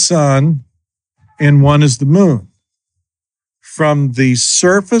is the sun and one is the moon. From the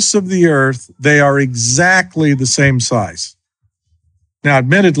surface of the earth, they are exactly the same size. Now,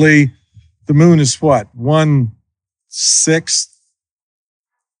 admittedly, The moon is what? 1/6?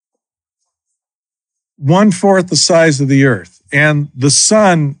 1/4 the size of the earth. And the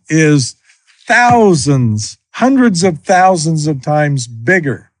sun is thousands, hundreds of thousands of times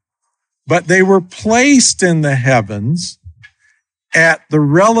bigger. But they were placed in the heavens at the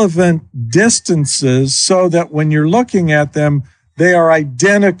relevant distances so that when you're looking at them, they are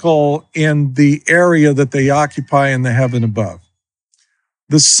identical in the area that they occupy in the heaven above.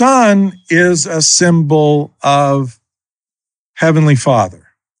 The sun is a symbol of Heavenly Father.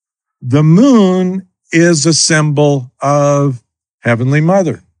 The moon is a symbol of Heavenly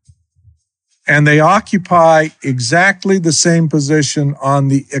Mother. And they occupy exactly the same position on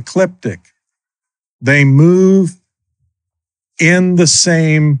the ecliptic. They move in the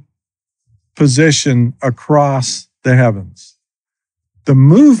same position across the heavens. The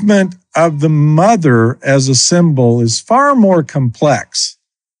movement of the mother as a symbol is far more complex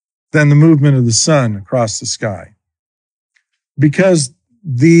than the movement of the sun across the sky. Because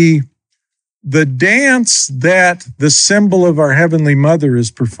the dance that the symbol of our Heavenly Mother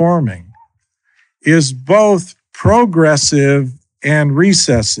is performing is both progressive and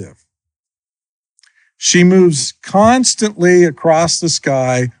recessive. She moves constantly across the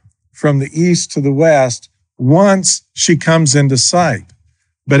sky from the east to the west once she comes into sight.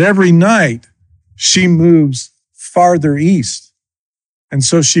 But every night she moves farther east. And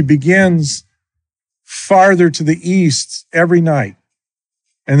so she begins farther to the east every night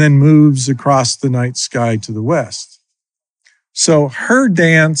and then moves across the night sky to the west. So her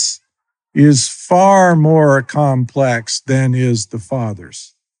dance is far more complex than is the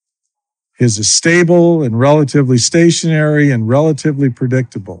Father's. His is stable and relatively stationary and relatively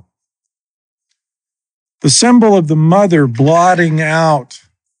predictable. The symbol of the mother blotting out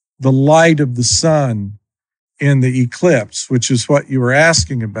the light of the sun in the eclipse, which is what you were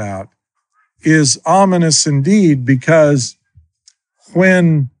asking about, is ominous indeed, because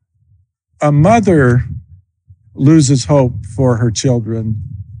when a mother loses hope for her children,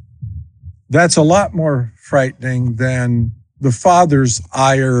 that's a lot more frightening than the father's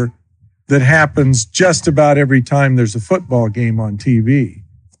ire that happens just about every time there's a football game on TV.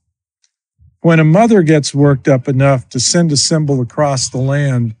 When a mother gets worked up enough to send a symbol across the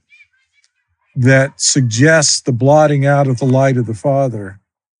land that suggests the blotting out of the light of the Father,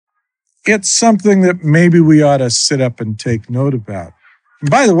 it's something that maybe we ought to sit up and take note about. And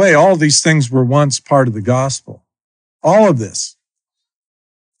by the way, all these things were once part of the gospel. All of this.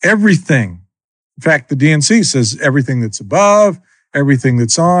 Everything. In fact, the D&C says everything that's above, everything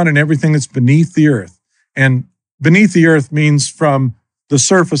that's on, and everything that's beneath the earth. And beneath the earth means from the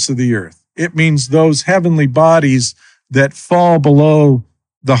surface of the earth. It means those heavenly bodies that fall below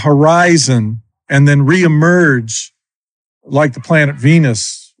the horizon and then reemerge like the planet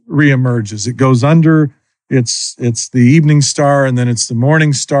Venus reemerges. It goes under, it's the evening star, and then it's the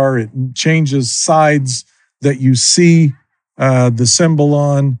morning star. It changes sides that you see the symbol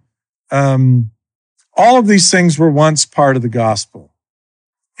on. All of these things were once part of the gospel.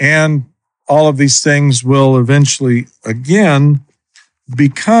 And all of these things will eventually, again,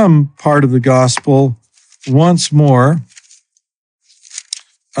 become part of the gospel once more.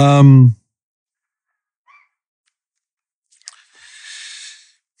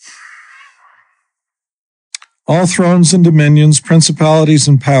 All thrones and dominions, principalities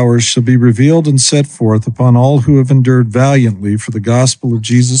and powers shall be revealed and set forth upon all who have endured valiantly for the gospel of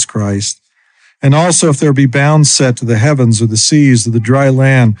Jesus Christ. And also if there be bounds set to the heavens or the seas or the dry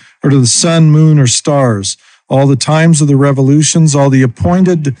land or to the sun, moon, or stars, all the times of the revolutions, all the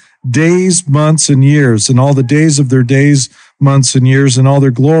appointed days, months, and years, and all the days of their days, months, and years, and all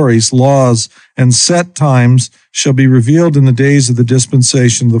their glories, laws, and set times shall be revealed in the days of the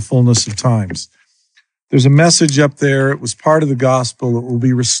dispensation of the fullness of times. There's a message up there. It was part of the gospel. It will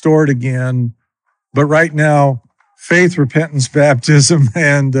be restored again. But right now, faith, repentance, baptism,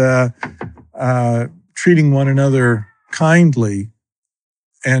 and treating one another kindly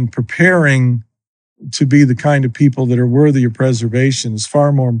and preparing to be the kind of people that are worthy of preservation is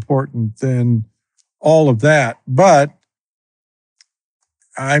far more important than all of that. But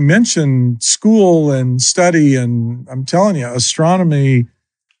I mentioned school and study, and I'm telling you, astronomy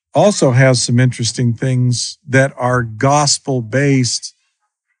also has some interesting things that are gospel-based.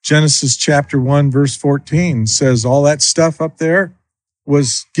 Genesis chapter 1, verse 14 says all that stuff up there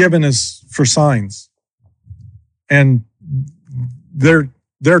was given us for signs. And they're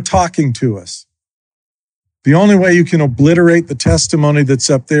talking to us. The only way you can obliterate the testimony that's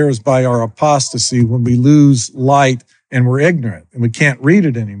up there is by our apostasy, when we lose light and we're ignorant and we can't read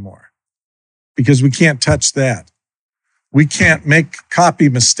it anymore because we can't touch that. We can't make copy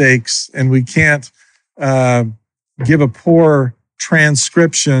mistakes, and we can't give a poor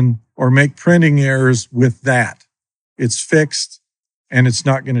transcription or make printing errors with that. It's fixed, and it's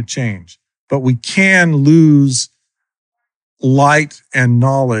not going to change. But we can lose light and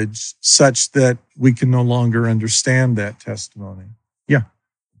knowledge such that we can no longer understand that testimony. Yeah.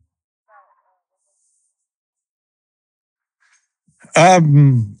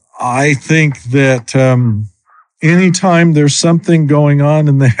 I think that anytime there's something going on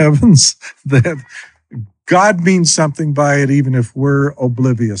in the heavens, that God means something by it, even if we're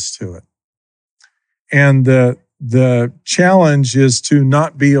oblivious to it. And the challenge is to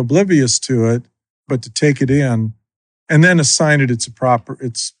not be oblivious to it, but to take it in and then assign it its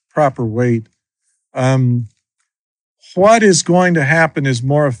proper weight. What is going to happen is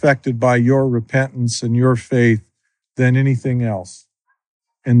more affected by your repentance and your faith than anything else.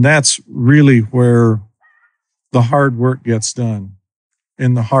 And that's really where the hard work gets done,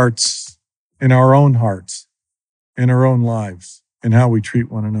 in the hearts, in our own hearts, in our own lives, and how we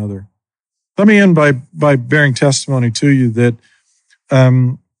treat one another. Let me end by bearing testimony to you that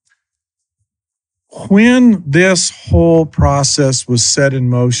when this whole process was set in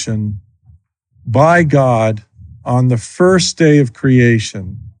motion by God on the first day of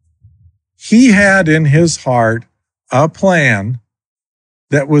creation, He had in His heart a plan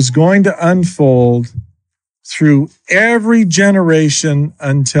that was going to unfold through every generation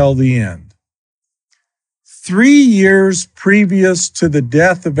until the end. 3 years previous to the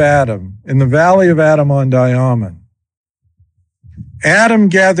death of Adam in the valley of Adam-on-Diamond, Adam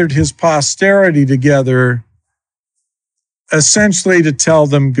gathered his posterity together essentially to tell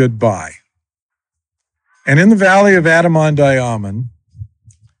them goodbye. And in the valley of Adam-on-Diamond,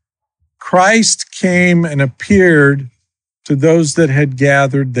 Christ came and appeared to those that had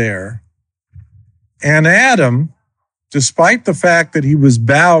gathered there. And Adam, despite the fact that he was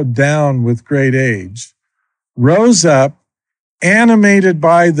bowed down with great age, rose up, animated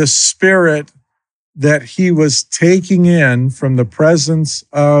by the Spirit that he was taking in from the presence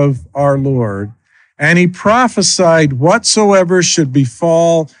of our Lord, and he prophesied whatsoever should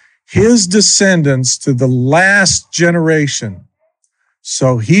befall his descendants to the last generation.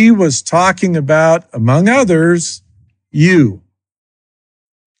 So he was talking about, among others, you.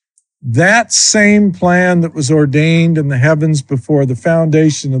 That same plan that was ordained in the heavens before the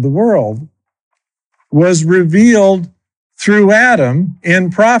foundation of the world was revealed through Adam in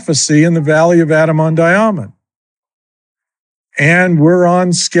prophecy in the valley of Adam-on-Diamond. And we're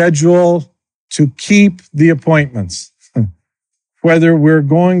on schedule to keep the appointments. Whether we're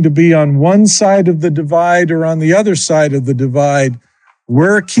going to be on one side of the divide or on the other side of the divide,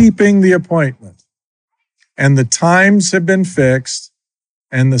 we're keeping the appointment. And the times have been fixed,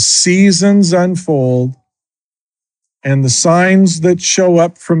 and the seasons unfold, and the signs that show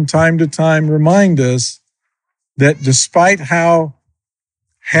up from time to time remind us that despite how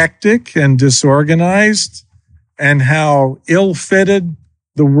hectic and disorganized and how ill-fitted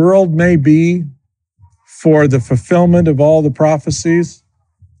the world may be for the fulfillment of all the prophecies,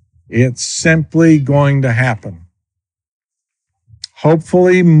 it's simply going to happen.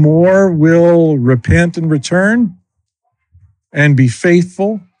 Hopefully, more will repent and return and be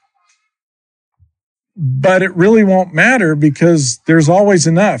faithful. But it really won't matter because there's always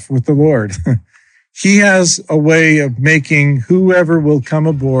enough with the Lord. He has a way of making whoever will come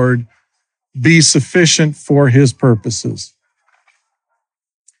aboard be sufficient for His purposes.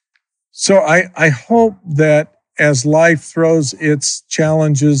 So I hope that as life throws its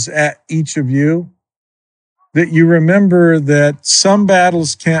challenges at each of you, that you remember that some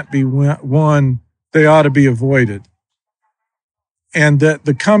battles can't be won, they ought to be avoided. And that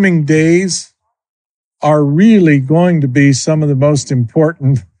the coming days are really going to be some of the most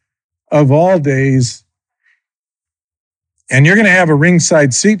important of all days. And you're going to have a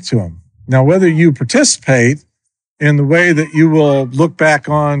ringside seat to them. Now, whether you participate in the way that you will look back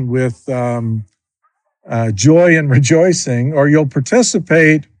on with joy and rejoicing, or you'll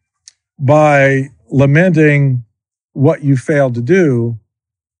participate by lamenting what you failed to do,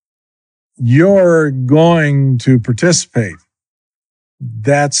 you're going to participate.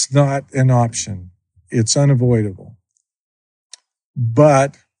 That's not an option. It's unavoidable.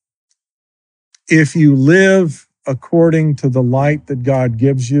 But if you live according to the light that God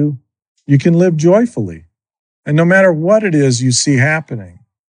gives you, you can live joyfully. And no matter what it is you see happening,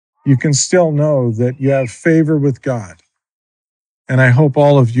 you can still know that you have favor with God. And I hope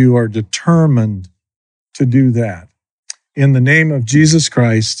all of you are determined to do that. In the name of Jesus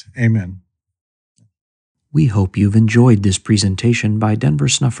Christ, amen. We hope you've enjoyed this presentation by Denver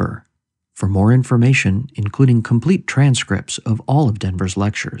Snuffer. For more information, including complete transcripts of all of Denver's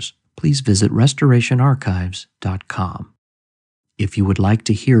lectures, please visit restorationarchives.com. If you would like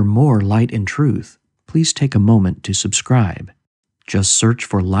to hear more Light and Truth, please take a moment to subscribe. Just search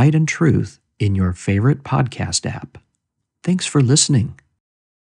for Light and Truth in your favorite podcast app. Thanks for listening.